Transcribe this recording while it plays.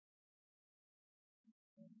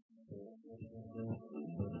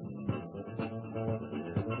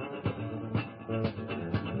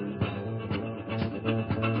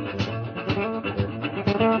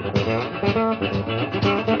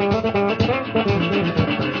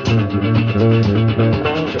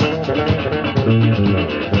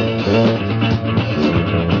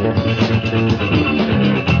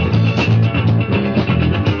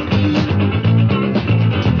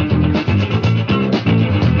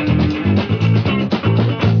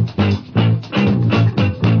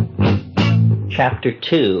Chapter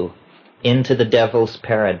 2, Into the Devil's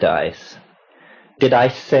Paradise. Did I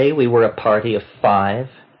say we were a party of 5?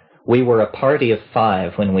 We were a party of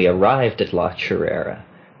 5 when we arrived at La Chorrera,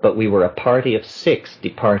 but we were a party of 6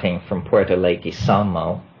 departing from Puerto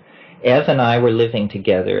Leguizamo. Ev and I were living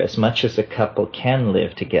together as much as a couple can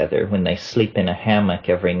live together when they sleep in a hammock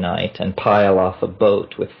every night and pile off a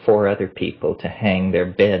boat with 4 other people to hang their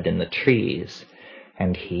bed in the trees.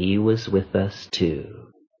 And he was with us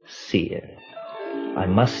too, Sia. I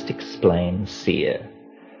must explain Sia.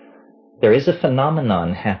 There is a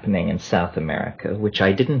phenomenon happening in South America which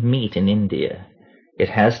I didn't meet in India. It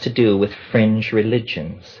has to do with fringe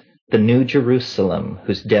religions, the New Jerusalem,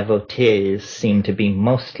 whose devotees seem to be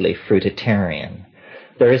mostly fruitarian.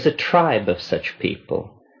 There is a tribe of such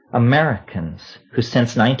people, Americans, who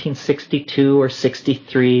since 1962 or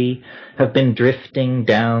 63 have been drifting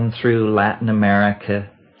down through Latin America,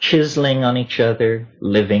 chiseling on each other,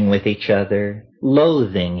 living with each other,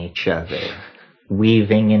 loathing each other,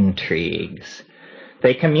 weaving intrigues.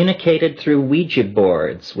 They communicated through Ouija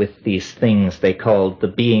boards with these things they called the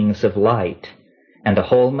beings of light, and a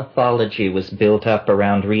whole mythology was built up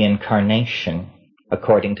around reincarnation.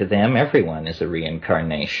 According to them, everyone is a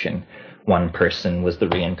reincarnation. One person was the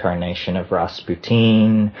reincarnation of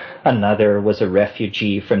Rasputin, another was a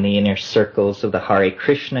refugee from the inner circles of the Hare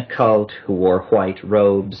Krishna cult who wore white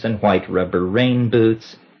robes and white rubber rain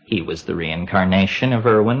boots. He was the reincarnation of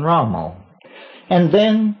Erwin Rommel. And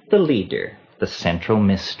then the leader, the central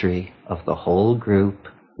mystery of the whole group,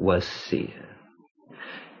 was Sia.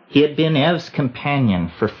 He had been Ev's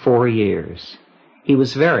companion for 4 years. He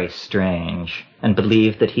was very strange and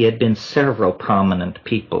believed that he had been several prominent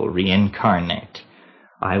people reincarnate.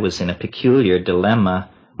 I was in a peculiar dilemma.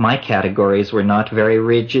 My categories were not very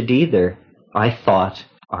rigid either. I thought,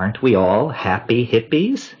 aren't we all happy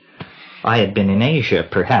hippies? I had been in Asia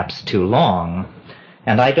perhaps too long,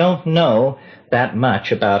 and I don't know that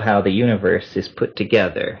much about how the universe is put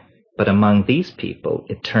together. But among these people,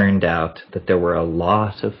 it turned out that there were a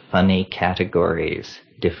lot of funny categories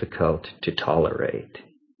difficult to tolerate.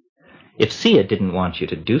 If Sia didn't want you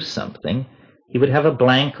to do something, he would have a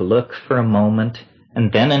blank look for a moment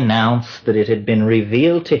and then announce that it had been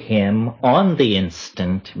revealed to him on the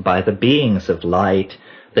instant by the beings of light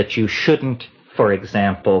that you shouldn't, for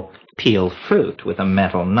example, peel fruit with a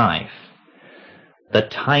metal knife. The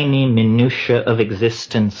tiny minutiae of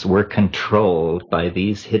existence were controlled by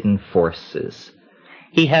these hidden forces.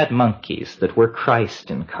 He had monkeys that were Christ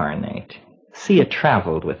incarnate. Sia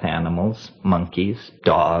traveled with animals, monkeys,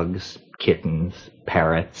 dogs, kittens,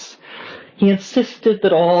 parrots. He insisted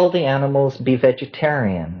that all the animals be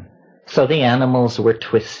vegetarian. So the animals were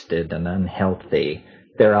twisted and unhealthy.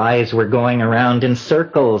 Their eyes were going around in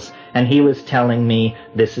circles, and he was telling me,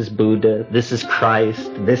 this is Buddha, this is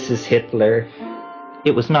Christ, this is Hitler.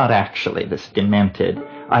 It was not actually this demented.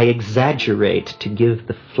 I exaggerate to give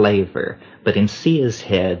the flavor, but in Sia's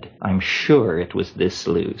head, I'm sure it was this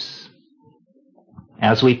loose.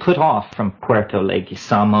 As we put off from Puerto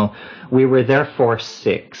Leguizamo, we were therefore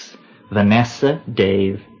 6, Vanessa,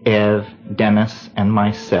 Dave, Ev, Dennis, and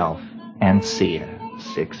myself, and Sia,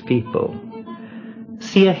 6 people.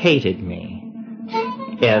 Sia hated me.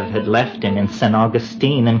 Ev had left him in San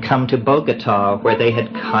Agustin and come to Bogota, where they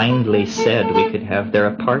had kindly said we could have their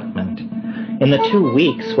apartment. In the 2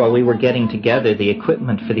 weeks while we were getting together the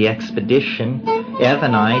equipment for the expedition, Ev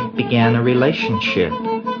and I began a relationship,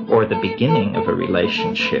 or the beginning of a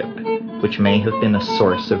relationship, which may have been a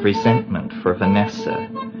source of resentment for Vanessa.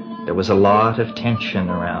 There was a lot of tension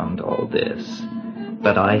around all this.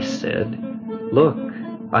 But I said, look,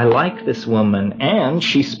 I like this woman, and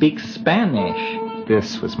she speaks Spanish.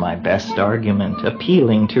 This was my best argument,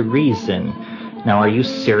 appealing to reason. Now, are you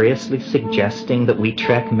seriously suggesting that we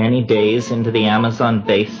trek many days into the Amazon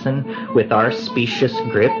basin with our specious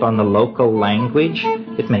grip on the local language?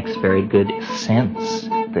 It makes very good sense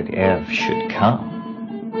that Ev should come.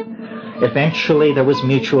 Eventually, there was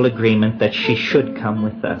mutual agreement that she should come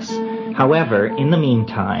with us. However, in the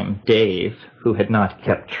meantime, Dave, who had not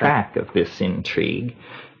kept track of this intrigue,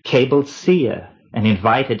 cabled Sia and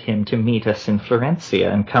invited him to meet us in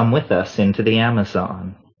Florencia and come with us into the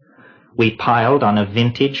Amazon. We piled on a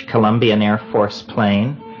vintage Colombian Air Force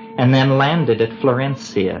plane and then landed at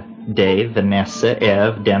Florencia, Dave, Vanessa,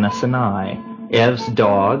 Ev, Dennis, and I, Ev's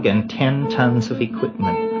dog, and 10 tons of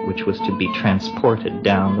equipment, which was to be transported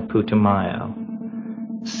down the Putumayo.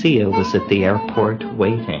 Sia was at the airport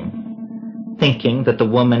waiting, thinking that the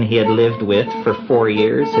woman he had lived with for 4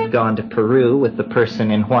 years had gone to Peru with the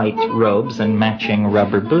person in white robes and matching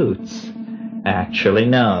rubber boots. Actually,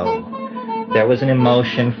 no. There was an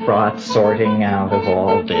emotion-fraught sorting out of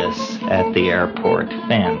all this at the airport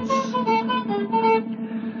fence.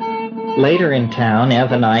 Later in town,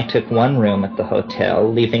 Ev and I took one room at the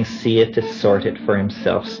hotel, leaving Sia to sort it for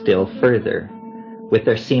himself still further. With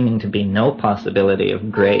there seeming to be no possibility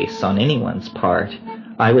of grace on anyone's part,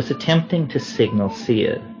 I was attempting to signal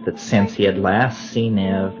Sia that since he had last seen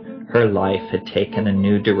Ev, her life had taken a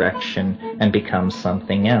new direction and become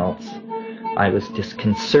something else. I was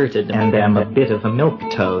disconcerted and am a bit of a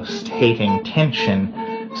milquetoast, hating tension,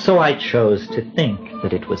 so I chose to think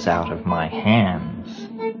that it was out of my hands.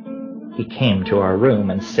 He came to our room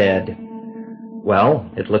and said,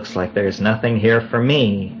 "Well, it looks like there's nothing here for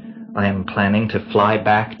me. I am planning to fly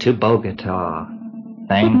back to Bogota."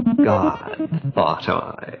 Thank God, thought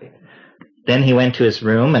I. Then he went to his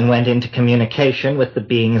room and went into communication with the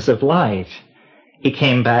beings of light. He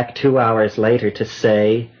came back 2 hours later to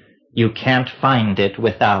say, "You can't find it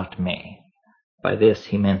without me." By this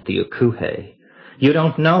he meant the Ukuhe. "You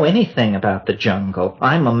don't know anything about the jungle.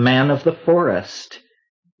 I'm a man of the forest."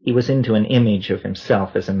 He was into an image of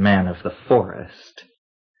himself as a man of the forest.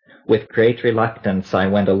 With great reluctance I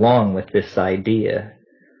went along with this idea.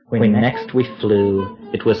 When next we flew,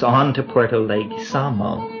 it was on to Puerto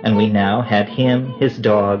Leguizamo, and we now had him, his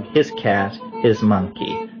dog, his cat, his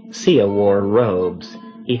monkey. Sia wore robes.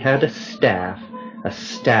 He had a staff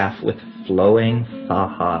with flowing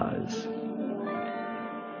fajas.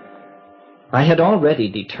 I had already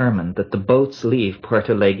determined that the boats leave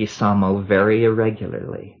Puerto Leguizamo very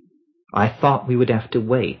irregularly. I thought we would have to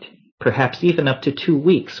wait. Perhaps even up to 2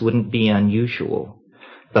 weeks wouldn't be unusual.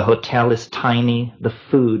 The hotel is tiny, the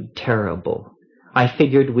food terrible. I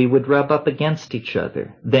figured we would rub up against each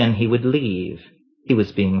other. Then he would leave. He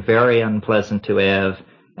was being very unpleasant to Ev,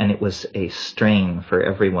 and it was a strain for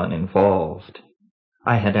everyone involved.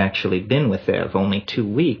 I had actually been with Ev only 2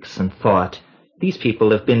 weeks and thought, these people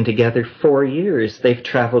have been together 4 years. They've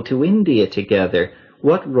traveled to India together.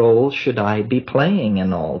 What role should I be playing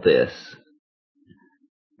in all this?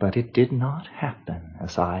 But it did not happen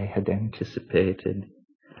as I had anticipated.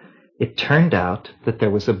 It turned out that there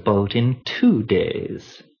was a boat in 2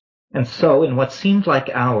 days. And so, in what seemed like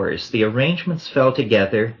hours, the arrangements fell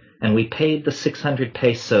together, and we paid the 600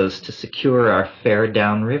 pesos to secure our fare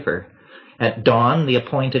downriver. At dawn, the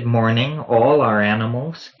appointed morning, all our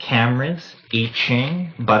animals, cameras, I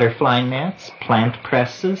Ching, butterfly nets, plant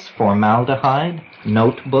presses, formaldehyde,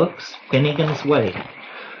 notebooks, Finnegan's Wake,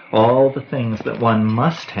 all the things that one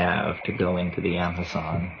must have to go into the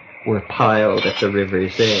Amazon, were piled at the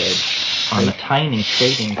river's edge. On the tiny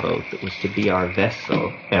trading boat that was to be our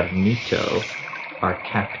vessel, Ermito, our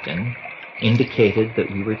captain, indicated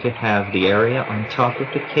that we were to have the area on top of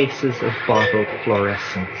the cases of bottled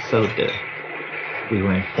fluorescent soda. We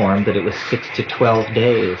were informed that it was 6 to 12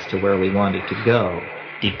 days to where we wanted to go,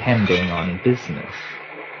 depending on business.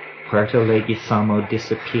 Puerto Leguizamo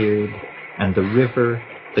disappeared, and the river,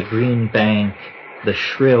 the green bank, the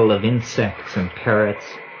shrill of insects and parrots,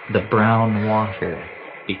 the brown water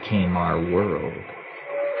became our world.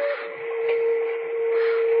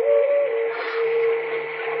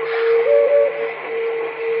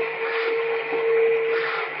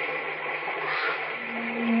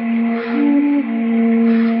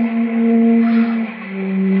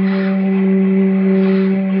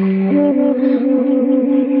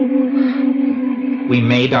 We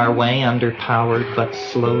made our way underpowered but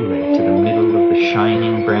slowly to the middle of the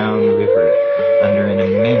shining brown river, under an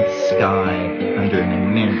immense sky, under an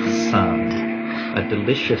immense sun. A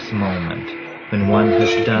delicious moment when one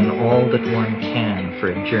has done all that one can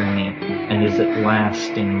for a journey and is at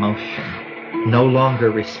last in motion, no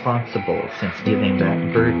longer responsible since giving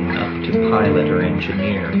that burden up to pilot or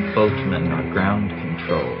engineer, boatman or ground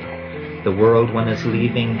control. The world one is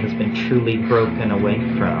leaving has been truly broken away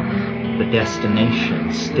from, the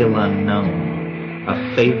destination still unknown,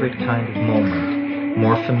 a favorite kind of moment,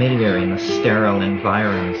 more familiar in the sterile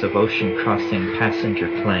environs of ocean-crossing passenger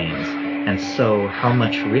planes, and so how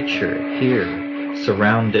much richer here,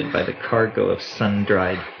 surrounded by the cargo of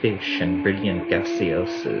sun-dried fish and brilliant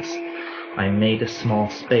gaseosas. I made a small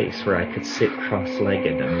space where I could sit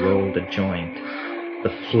cross-legged and rolled a joint.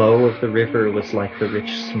 The flow of the river was like the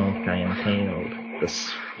rich smoke I inhaled. the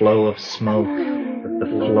flow of smoke, with the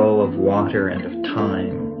flow of water and of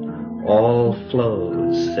time. All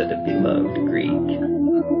flows, said a beloved Greek.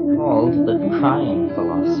 Called the crying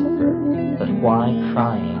philosopher. But why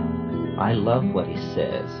crying? I love what he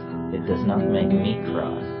says. It does not make me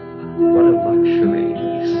cry. What a luxury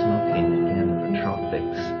to be smoking again in the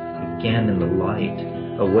tropics, again in the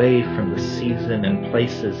light, away from the season and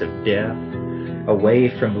places of death, away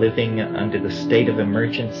from living under the state of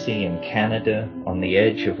emergency in Canada, on the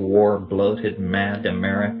edge of war-bloated, mad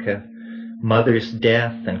America, mother's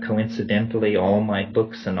death, and coincidentally all my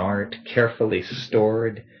books and art carefully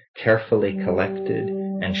stored, carefully collected,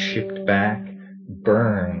 and shipped back,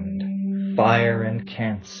 burned, fire and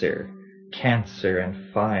cancer, cancer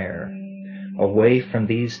and fire. Away from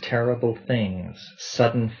these terrible things,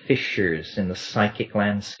 sudden fissures in the psychic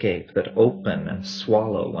landscape that open and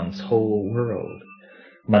swallow one's whole world.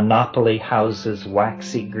 Monopoly houses,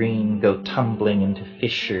 waxy green, go tumbling into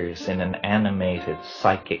fissures in an animated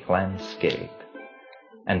psychic landscape.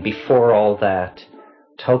 And before all that,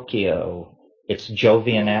 Tokyo, its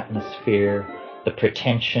Jovian atmosphere, the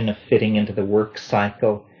pretension of fitting into the work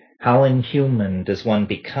cycle. How inhuman does one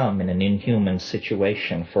become in an inhuman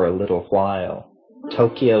situation for a little while?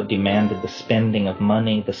 Tokyo demanded the spending of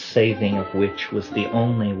money, the saving of which was the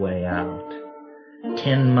only way out.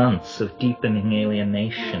 10 months of deepening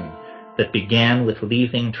alienation that began with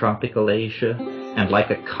leaving tropical Asia and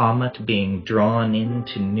like a comet being drawn in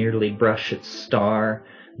to nearly brush its star,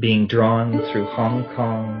 being drawn through Hong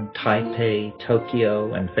Kong, Taipei,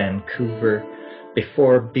 Tokyo, and Vancouver,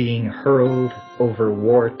 before being hurled over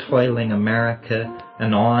war-toiling America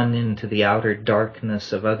and on into the outer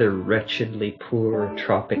darkness of other wretchedly poor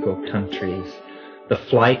tropical countries. The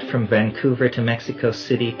flight from Vancouver to Mexico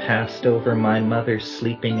City passed over my mother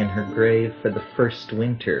sleeping in her grave for the first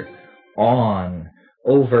winter, on,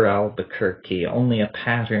 over Albuquerque, only a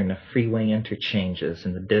pattern of freeway interchanges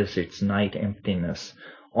in the desert's night emptiness,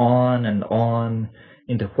 on and on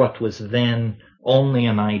into what was then only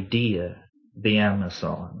an idea, the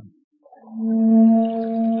Amazon.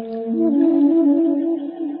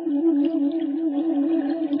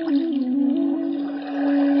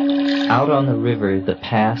 Out on the river, the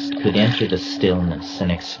past could enter the stillness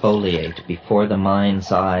and exfoliate before the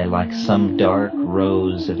mind's eye like some dark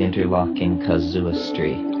rows of interlocking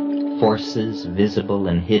casuistry, forces visible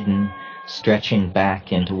and hidden, stretching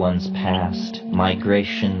back into one's past,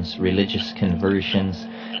 migrations, religious conversions,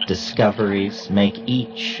 discoveries make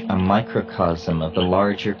each a microcosm of the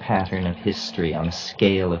larger pattern of history on a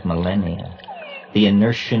scale of millennia. The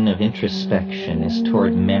inertion of introspection is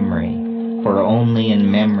toward memory, for only in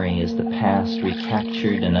memory is the past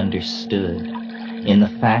recaptured and understood. In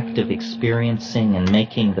the fact of experiencing and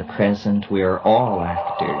making the present, we are all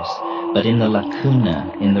actors, but in the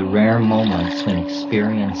lacuna, in the rare moments when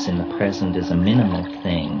experience in the present is a minimal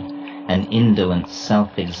thing, an indolent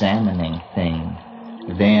self-examining thing,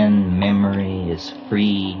 then memory is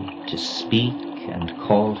free to speak and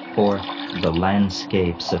call forth the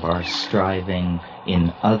landscapes of our striving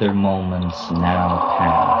in other moments now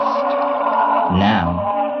past.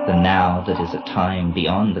 Now, the now that is a time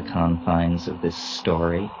beyond the confines of this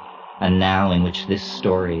story, a now in which this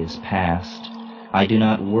story is past, I do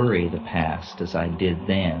not worry the past as I did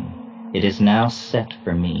then. It is now set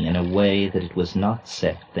for me in a way that it was not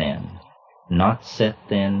set then. Not set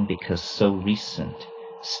then because so recent,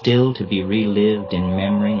 still to be relived in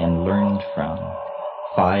memory and learned from.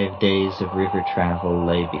 5 days of river travel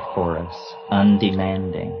lay before us,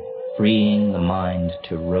 undemanding, freeing the mind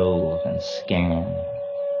to rove and scan.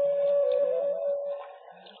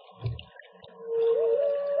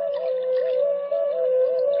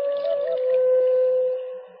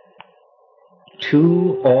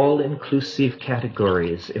 Two all-inclusive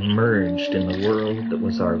categories emerged in the world that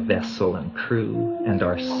was our vessel and crew, and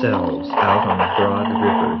ourselves out on a broad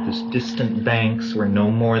river whose distant banks were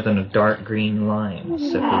no more than a dark green line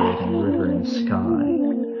separating river and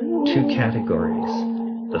sky. Two categories,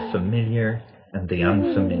 the familiar and the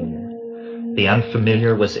unfamiliar. The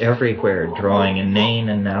unfamiliar was everywhere, drawing inane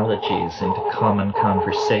analogies into common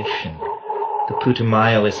conversation. The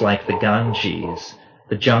Putumayo is like the Ganges.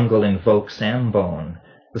 The jungle invokes Ambon.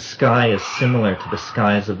 The sky is similar to the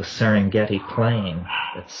skies of the Serengeti Plain,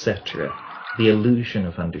 etc. The illusion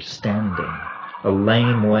of understanding, a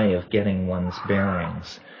lame way of getting one's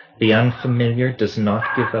bearings. The unfamiliar does not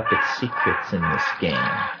give up its secrets in this game.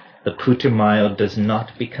 The Putumayo does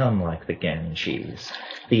not become like the Ganges.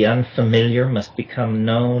 The unfamiliar must become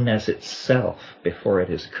known as itself before it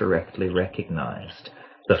is correctly recognized.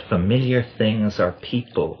 The familiar things are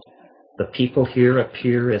people. The people here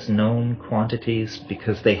appear as known quantities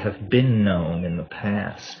because they have been known in the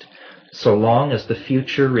past. So long as the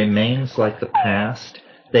future remains like the past,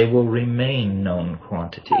 they will remain known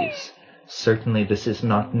quantities. Certainly this is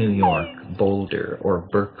not New York, Boulder, or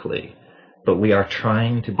Berkeley, but we are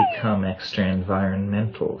trying to become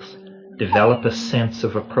extra-environmentals, develop a sense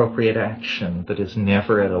of appropriate action that is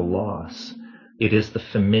never at a loss. It is the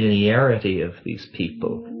familiarity of these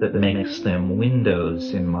people that makes them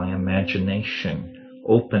windows in my imagination,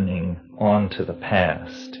 opening onto the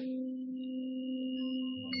past.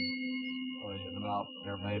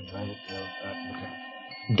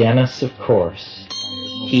 Dennis, of course.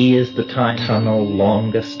 He is the time tunnel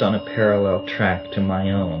longest on a parallel track to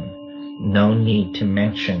my own. No need to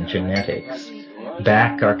mention genetics.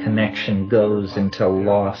 Back our connection goes until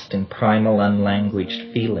lost in primal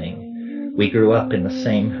unlanguaged feeling. We grew up in the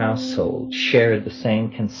same household, shared the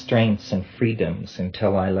same constraints and freedoms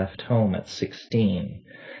until I left home at 16.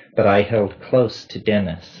 But I held close to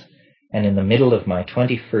Dennis, and in the middle of my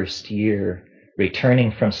 21st year,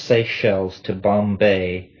 returning from Seychelles to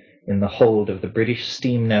Bombay in the hold of the British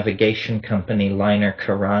Steam Navigation Company liner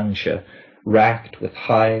Karanja, racked with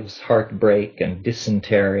hives, heartbreak, and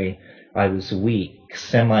dysentery, I was weak,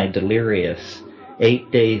 semi-delirious.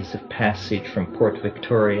 8 days of passage from Port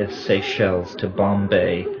Victoria, Seychelles to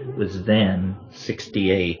Bombay was then,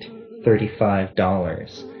 68,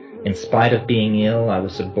 $35. In spite of being ill, I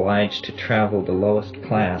was obliged to travel the lowest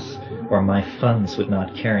class, or my funds would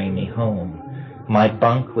not carry me home. My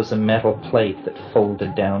bunk was a metal plate that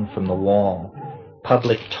folded down from the wall.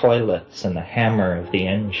 Public toilets and the hammer of the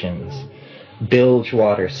engines. Bilge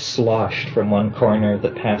water sloshed from one corner of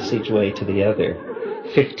the passageway to the other.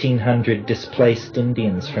 1,500 displaced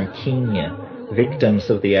Indians from Kenya, victims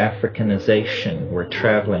of the Africanization, were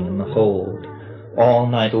traveling in the hold. All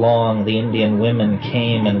night long, the Indian women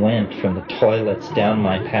came and went from the toilets down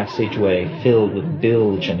my passageway, filled with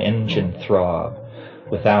bilge and engine throb.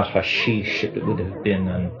 Without hashish, it would have been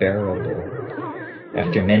unbearable.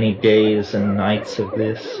 After many days and nights of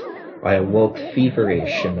this, I awoke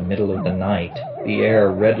feverish in the middle of the night, the air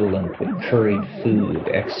redolent with curried food,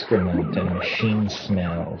 excrement, and machine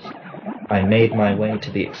smells. I made my way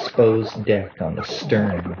to the exposed deck on the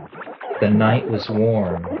stern. The night was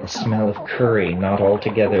warm, the smell of curry not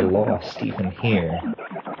altogether lost even here.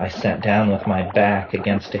 I sat down with my back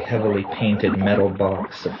against a heavily painted metal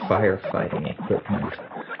box of firefighting equipment.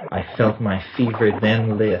 I felt my fever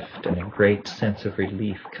then lift and a great sense of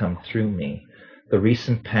relief come through me. The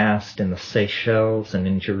recent past in the Seychelles and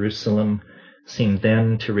in Jerusalem seemed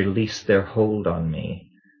then to release their hold on me.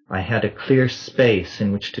 I had a clear space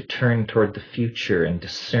in which to turn toward the future and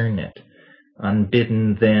discern it.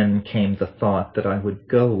 Unbidden then came the thought that I would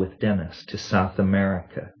go with Dennis to South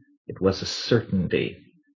America. It was a certainty.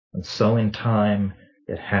 And so in time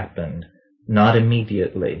it happened. Not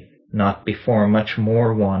immediately, not before much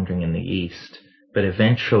more wandering in the East, but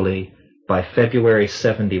eventually, by February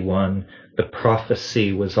 71, the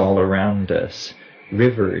prophecy was all around us.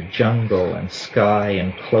 River, jungle, and sky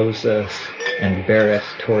enclose us and bear us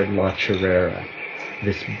toward La Chorrera.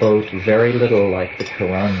 This boat very little like the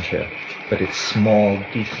Karanja, but its small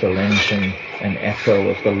diesel engine an echo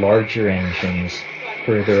of the larger engines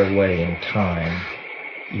further away in time.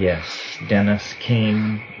 Yes, Dennis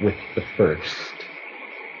came with the first.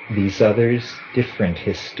 These others, different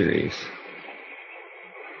histories.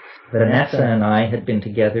 Vanessa and I had been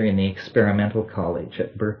together in the experimental college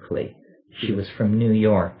at Berkeley. She was from New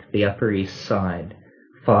York, the Upper East Side.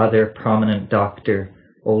 Father, prominent doctor.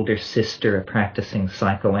 Older sister, a practicing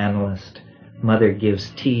psychoanalyst. Mother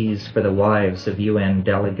gives teas for the wives of UN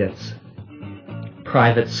delegates.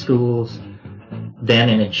 Private schools. Then,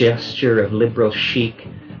 in a gesture of liberal chic,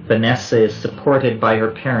 Vanessa is supported by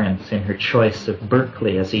her parents in her choice of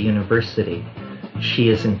Berkeley as a university. She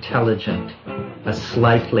is intelligent, a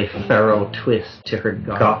slightly feral twist to her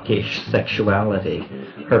gawkish sexuality.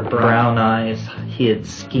 Her brown eyes hid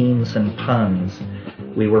schemes and puns.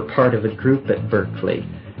 We were part of a group at Berkeley,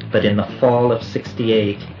 but in the fall of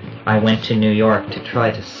 68, I went to New York to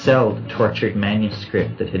try to sell the tortured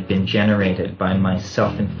manuscript that had been generated by my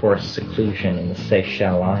self-enforced seclusion in the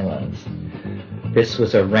Seychelles Islands. This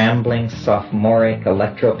was a rambling, sophomoric,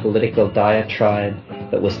 electro-political diatribe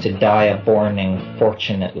that was to die a borning,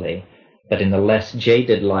 fortunately. But in the less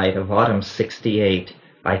jaded light of autumn 68,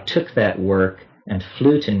 I took that work and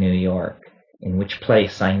flew to New York, in which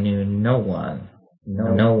place I knew no one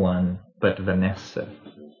but Vanessa.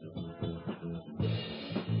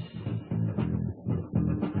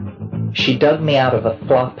 She dug me out of a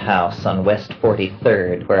flop house on West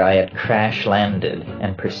 43rd where I had crash-landed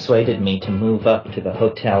and persuaded me to move up to the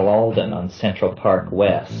Hotel Alden on Central Park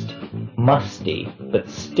West. Musty, but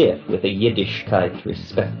stiff with a Yiddishkeit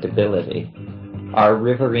respectability. Our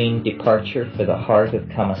riverine departure for the heart of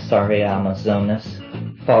Comissaria Amazonas,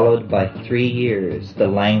 followed by 3 years, the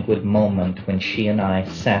languid moment when she and I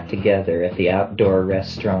sat together at the outdoor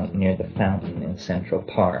restaurant near the fountain in Central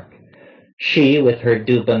Park. She with her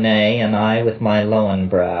Dubonnet and I with my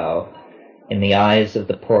Lowenbrow. In the eyes of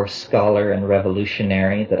the poor scholar and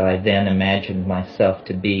revolutionary that I then imagined myself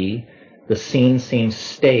to be, the scene seemed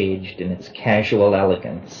staged in its casual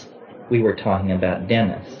elegance. We were talking about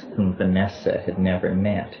Dennis, whom Vanessa had never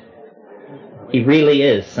met. He really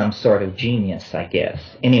is some sort of genius, I guess.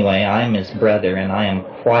 Anyway, I'm his brother, and I am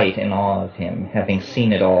quite in awe of him, having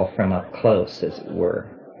seen it all from up close, as it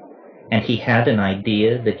were. And he had an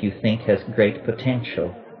idea that you think has great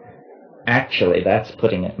potential. Actually, that's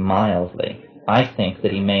putting it mildly. I think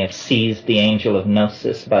that he may have seized the angel of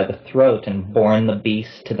Gnosis by the throat and borne the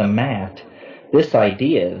beast to the mat. This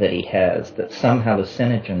idea that he has, that some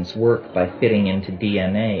hallucinogens work by fitting into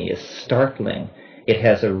DNA, is startling. It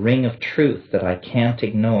has a ring of truth that I can't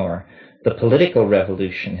ignore. The political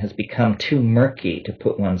revolution has become too murky to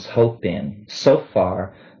put one's hope in. So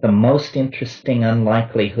far, the most interesting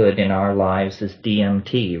unlikelihood in our lives is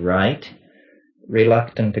DMT, right?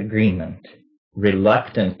 Reluctant agreement.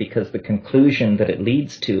 Reluctant because the conclusion that it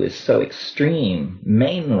leads to is so extreme,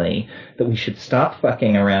 mainly that we should stop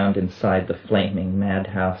fucking around inside the flaming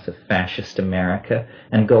madhouse of fascist America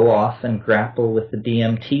and go off and grapple with the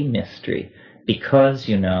DMT mystery. Because,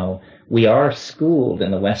 you know, we are schooled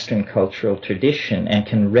in the Western cultural tradition and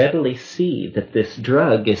can readily see that this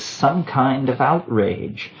drug is some kind of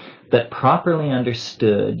outrage that, properly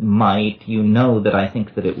understood, might, you know that I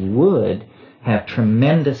think that it would, have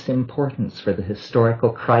tremendous importance for the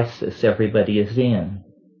historical crisis everybody is in.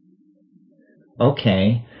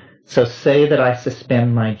 Okay, so say that I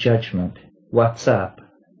suspend my judgment. What's up?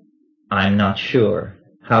 I'm not sure.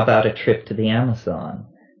 How about a trip to the Amazon?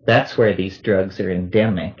 That's where these drugs are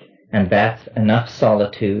endemic, and that's enough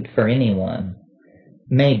solitude for anyone.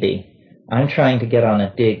 Maybe. I'm trying to get on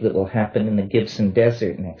a dig that will happen in the Gibson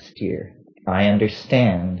Desert next year. I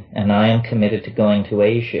understand, and I am committed to going to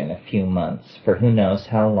Asia in a few months, for who knows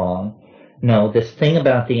how long. No, this thing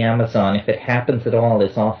about the Amazon, if it happens at all,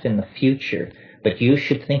 is off in the future, but you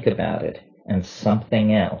should think about it, and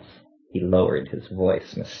something else. He lowered his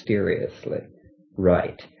voice mysteriously.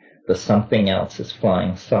 Right. The something else is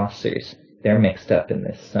flying saucers. They're mixed up in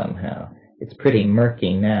this somehow. It's pretty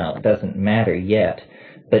murky now. It doesn't matter yet.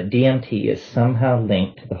 But DMT is somehow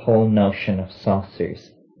linked to the whole notion of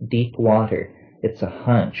saucers. Deep water. It's a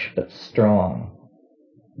hunch, but strong.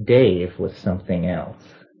 Dave was something else.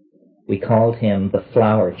 We called him the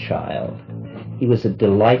Flower Child. He was a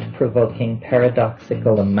delight-provoking,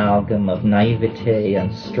 paradoxical amalgam of naivete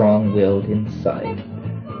and strong-willed insight.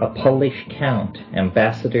 A Polish count,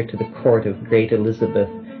 ambassador to the court of great Elizabeth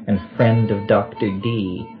and friend of Dr.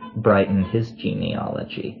 D, brightened his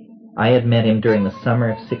genealogy. I had met him during the summer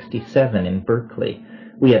of '67 in Berkeley.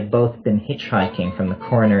 We had both been hitchhiking from the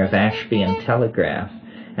corner of Ashby and Telegraph,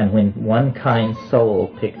 and when one kind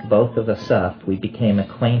soul picked both of us up, we became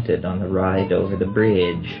acquainted on the ride over the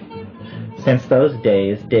bridge. Since those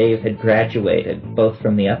days, Dave had graduated, both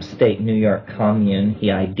from the upstate New York commune he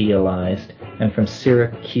idealized and from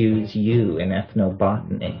Syracuse U in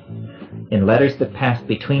ethnobotany. In letters that passed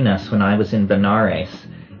between us when I was in Benares,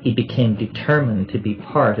 he became determined to be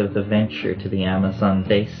part of the venture to the Amazon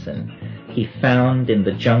basin. He found in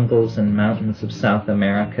the jungles and mountains of South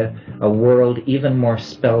America a world even more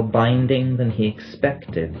spellbinding than he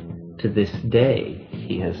expected. To this day,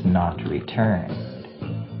 he has not returned.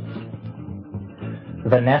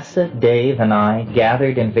 Vanessa, Dave, and I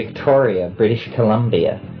gathered in Victoria, British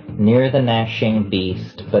Columbia, near the gnashing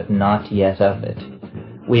beast, but not yet of it.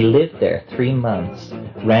 We lived there 3 months,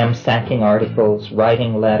 ransacking articles,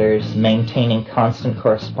 writing letters, maintaining constant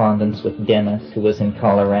correspondence with Dennis, who was in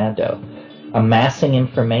Colorado, amassing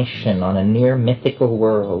information on a near-mythical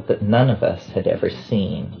world that none of us had ever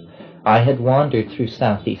seen. I had wandered through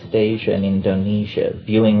Southeast Asia and Indonesia,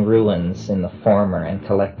 viewing ruins in the former and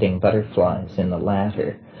collecting butterflies in the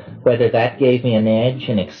latter. Whether that gave me an edge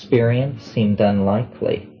in experience seemed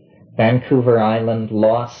unlikely. Vancouver Island,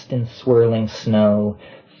 lost in swirling snow,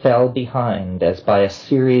 fell behind as by a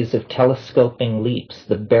series of telescoping leaps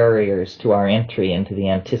the barriers to our entry into the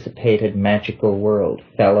anticipated magical world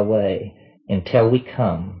fell away, until we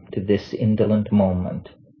come to this indolent moment.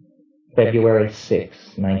 February 6,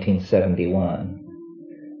 1971.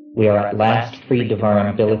 We are at last freed of our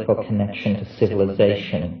umbilical connection to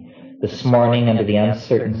civilization. This morning, under the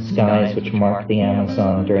uncertain skies which mark the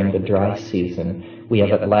Amazon during the dry season, we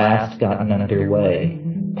have at last gotten underway.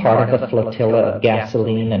 Part of a flotilla of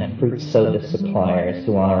gasoline and fruit soda suppliers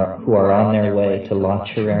who are on their way to La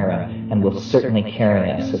Chirera and will certainly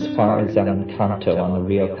carry us as far as El Encanto on the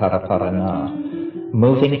Rio Caraparaná.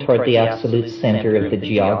 Moving toward the absolute center of the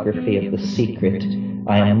geography of the secret,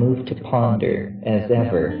 I am moved to ponder, as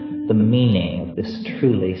ever, the meaning of this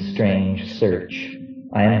truly strange search.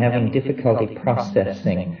 I am having difficulty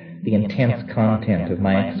processing the intense content of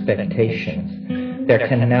my expectations. There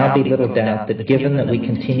can now be little doubt that given that we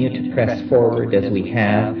continue to press forward as we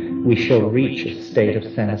have, we shall reach a state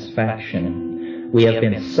of satisfaction. We have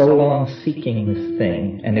been so long seeking this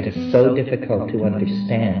thing, and it is so difficult to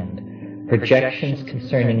understand. Projections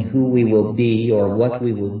concerning who we will be or what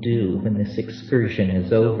we will do when this excursion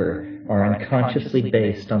is over are unconsciously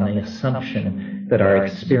based on the assumption that our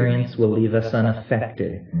experience will leave us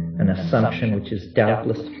unaffected, an assumption which is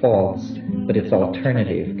doubtless false, but its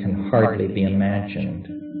alternative can hardly be imagined.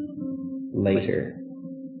 Later.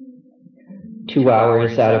 2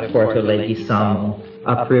 hours out of Puerto Leguizamo,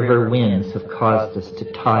 upriver winds have caused us to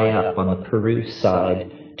tie up on the Peru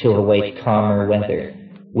side to await calmer weather.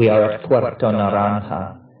 We are at Puerto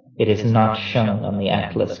Naranja. It is not shown on the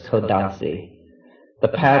Atlas Codazzi. The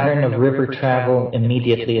pattern of river travel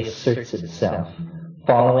immediately asserts itself.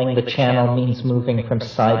 Following the channel means moving from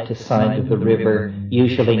side to side of the river,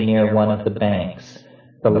 usually near one of the banks.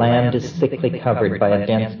 The land is thickly covered by a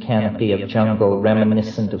dense canopy of jungle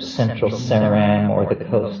reminiscent of central Ceram or the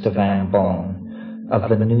coast of Ambon, of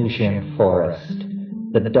Venusian forest.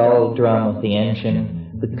 The dull drum of the engine,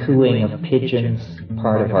 the cooing of pigeons,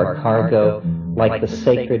 part of our cargo, like the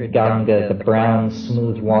sacred Ganga, the brown,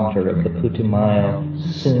 smooth water of the Putumayo,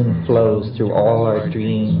 soon flows through all our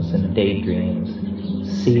dreams and daydreams.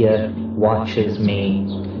 Sia watches me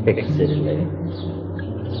fixedly.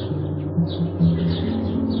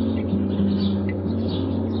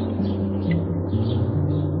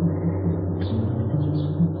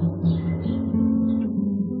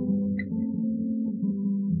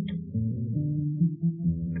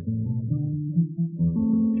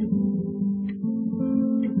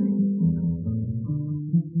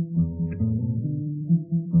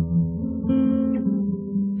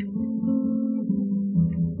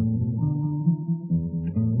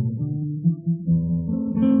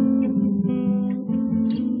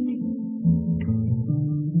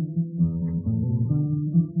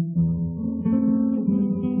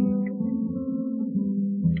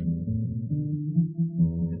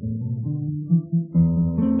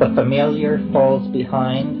 The familiar falls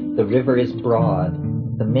behind, the river is broad.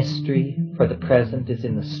 The mystery, for the present, is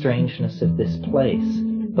in the strangeness of this place,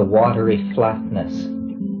 the watery flatness.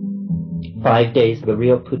 5 days the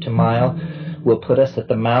Rio Putumayo will put us at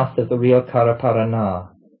the mouth of the Rio Caraparaná.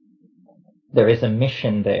 There is a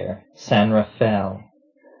mission there, San Rafael.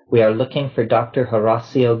 We are looking for Dr.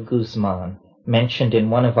 Horacio Guzman, mentioned in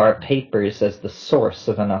one of our papers as the source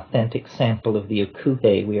of an authentic sample of the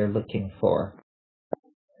ukuhe we are looking for.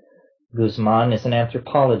 Guzman is an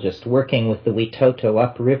anthropologist working with the Witoto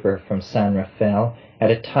upriver from San Rafael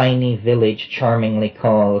at a tiny village charmingly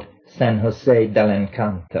called San José del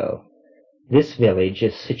Encanto. This village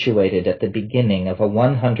is situated at the beginning of a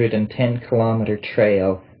 110-kilometer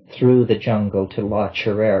trail through the jungle to La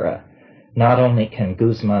Chirera. Not only can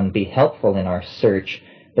Guzman be helpful in our search,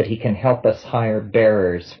 but he can help us hire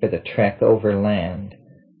bearers for the trek overland.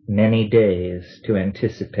 Many days to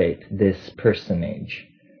anticipate this personage.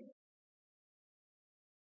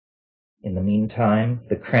 In the meantime,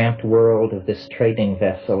 the cramped world of this trading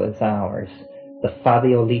vessel is ours, the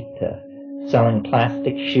Fabiolita, selling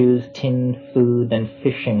plastic shoes, tinned food, and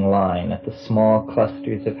fishing line at the small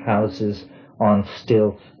clusters of houses on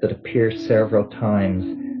stilts that appear several times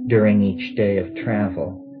during each day of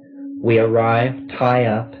travel. We arrive, tie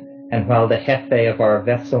up, and while the jefe of our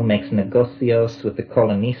vessel makes negocios with the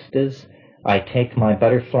colonistas, I take my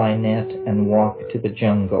butterfly net and walk to the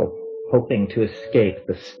jungle, hoping to escape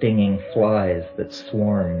the stinging flies that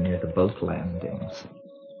swarm near the boat landings.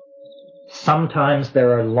 Sometimes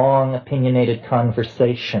there are long, opinionated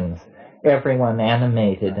conversations, everyone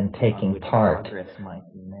animated and taking part,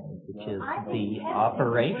 which is the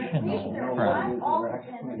operational front.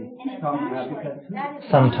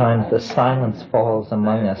 Sometimes a silence falls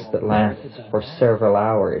among us that lasts for several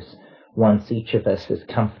hours, once each of us is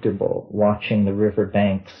comfortable watching the river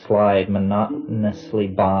banks slide monotonously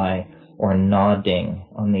by or nodding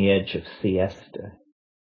on the edge of siesta.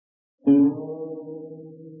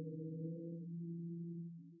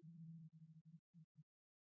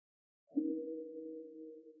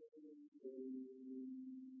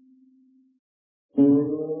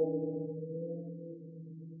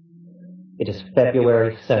 It is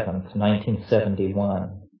February 7th,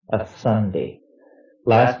 1971, a Sunday.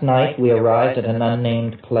 Last night we arrived at an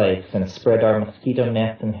unnamed place and spread our mosquito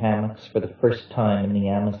nets and hammocks for the first time in the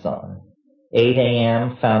Amazon. 8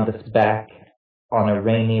 a.m. found us back on a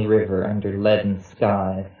rainy river under leaden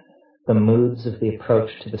skies. The moods of the approach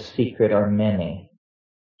to the secret are many.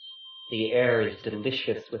 The air is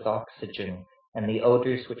delicious with oxygen, and the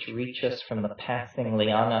odors which reach us from the passing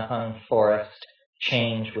liana-hung forest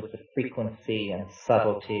change with the frequency and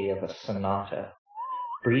subtlety of a sonata.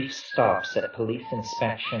 Brief stops at police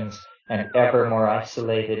inspections and ever more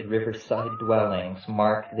isolated riverside dwellings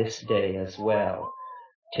mark this day as well.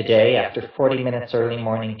 Today, after 40 minutes early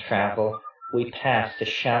morning travel, we passed a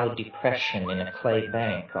shallow depression in a clay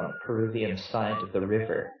bank on the Peruvian side of the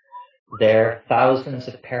river. There, thousands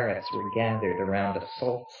of parrots were gathered around a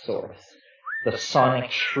salt source. The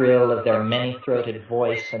sonic shrill of their many-throated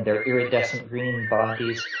voice and their iridescent green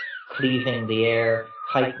bodies cleaving the air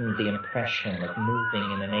heightened the impression of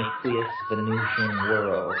moving in an aqueous Venusian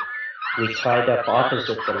world. We tied up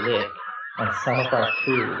opposite the lick, and some of our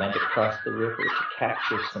crew went across the river to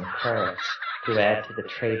capture some parrots to add to the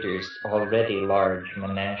traders' already large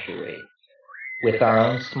menagerie. With our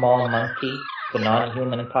own small monkey, the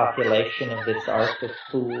non-human population of this ark of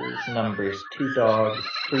fools numbers 2 dogs,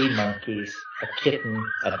 3 monkeys, a kitten,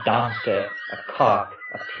 a donka, a cock,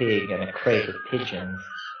 a pig, and a crate of pigeons.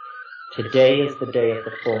 Today is the day of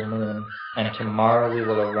the full moon, and tomorrow we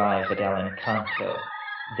will arrive at El Encanto.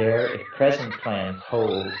 There, if present plans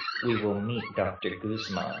hold, we will meet Dr.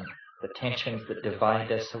 Guzman. The tensions that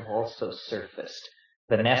divide us have also surfaced.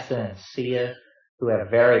 Vanessa and Sia, who have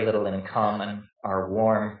very little in common, are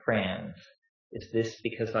warm friends. Is this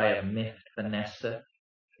because I have miffed Vanessa?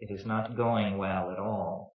 It is not going well at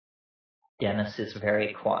all. Dennis is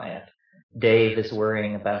very quiet. Dave is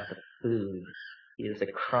worrying about the food. He is a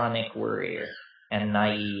chronic worrier and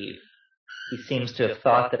naive. He seems to have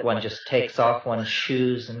thought that one just takes off one's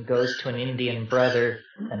shoes and goes to an Indian brother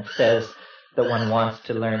and says that one wants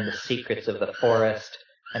to learn the secrets of the forest,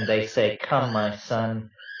 and they say, "Come, my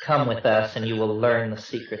son, come with us and you will learn the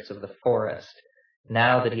secrets of the forest."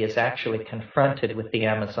 Now that he is actually confronted with the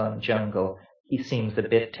Amazon jungle, he seems a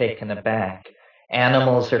bit taken aback.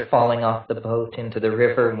 Animals are falling off the boat into the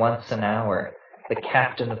river once an hour. The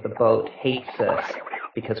captain of the boat hates us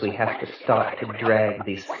because we have to stop to drag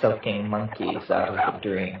these soaking monkeys out of the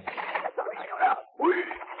drink.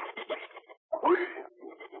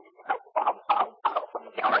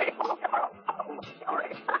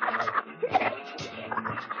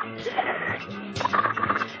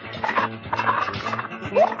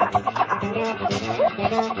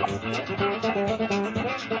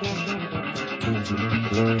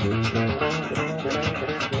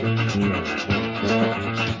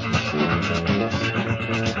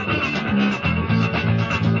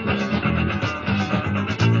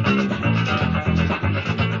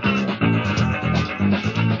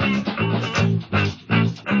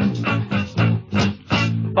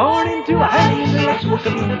 Born into a highly intellectual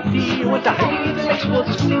community, went to highly intellectual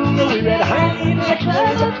school. We read a highly intellectual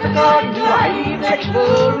book according to a highly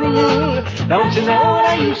intellectual rule. Don't you know what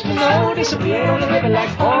I used to know? Disappeared on the river like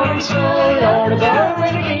falling snow. Lord above,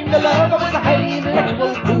 when it came to love, I was a highly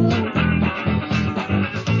intellectual fool.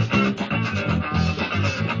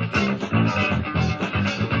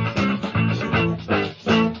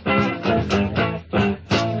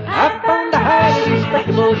 I found a highly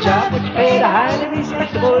respectable job which paid a highly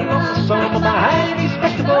respectable lump sum. Of my highly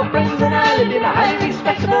respectable friends and I lived in a highly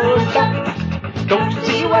respectable dump. Don't you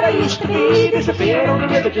see what I used to be? Disappeared on the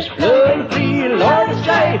river, just flowing free. Lord of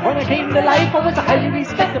strife, when I came to life, I was a highly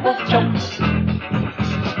respectable chump.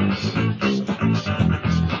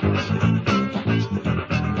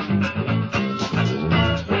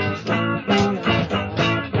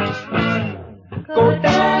 Go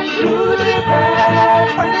down to the river,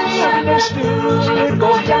 finally understood.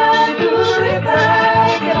 Go down to the river,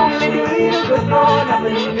 it can only do you good for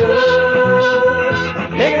nothing good.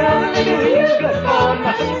 It can only do you good for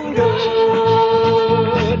nothing good.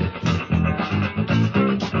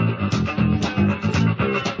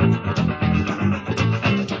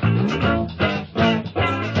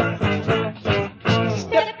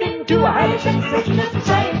 Stepped into a highly sensational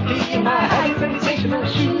society in my highly sensational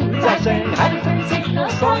shoes. I sang highly sensational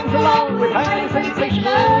songs along with highly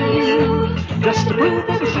sensational you. Just to prove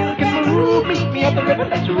that we still can move, meet me at the river,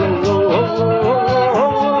 let's roll.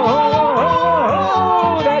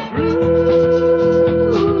 That groove.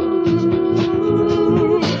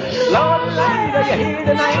 Lord alive, are you here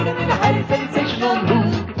tonight and in a highly sensational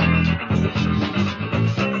mood?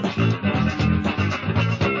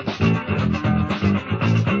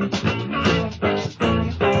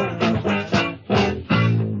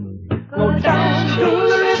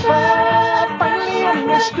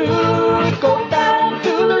 go down to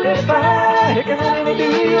the river. It can only do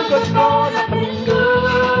you good for nothing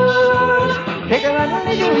good. It can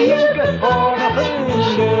only do you good for nothing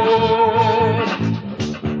good.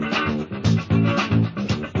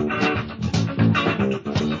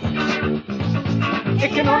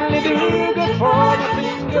 It can only do you good for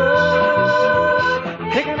nothing good.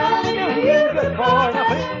 It can only do you good for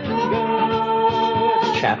nothing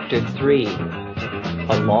good. Chapter 3.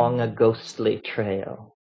 Along a Ghostly Trail.